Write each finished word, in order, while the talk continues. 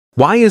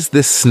Why is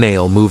this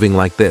snail moving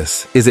like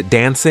this? Is it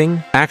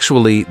dancing?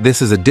 Actually,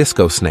 this is a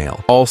disco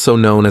snail, also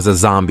known as a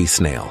zombie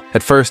snail.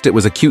 At first, it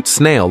was a cute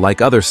snail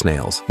like other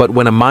snails, but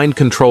when a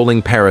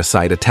mind-controlling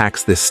parasite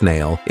attacks this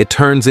snail, it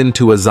turns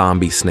into a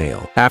zombie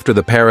snail. After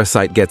the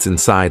parasite gets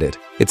inside it,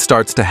 it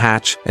starts to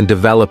hatch and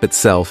develop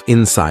itself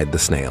inside the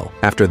snail.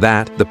 After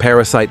that, the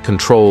parasite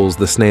controls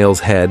the snail's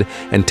head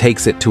and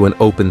takes it to an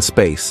open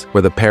space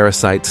where the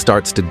parasite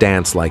starts to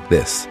dance like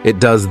this. It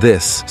does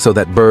this so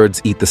that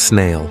birds eat the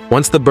snail.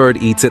 Once the bird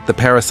eats it, the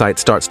parasite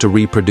starts to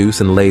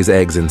reproduce and lays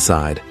eggs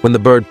inside. When the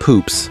bird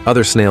poops,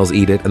 other snails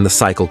eat it and the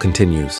cycle continues.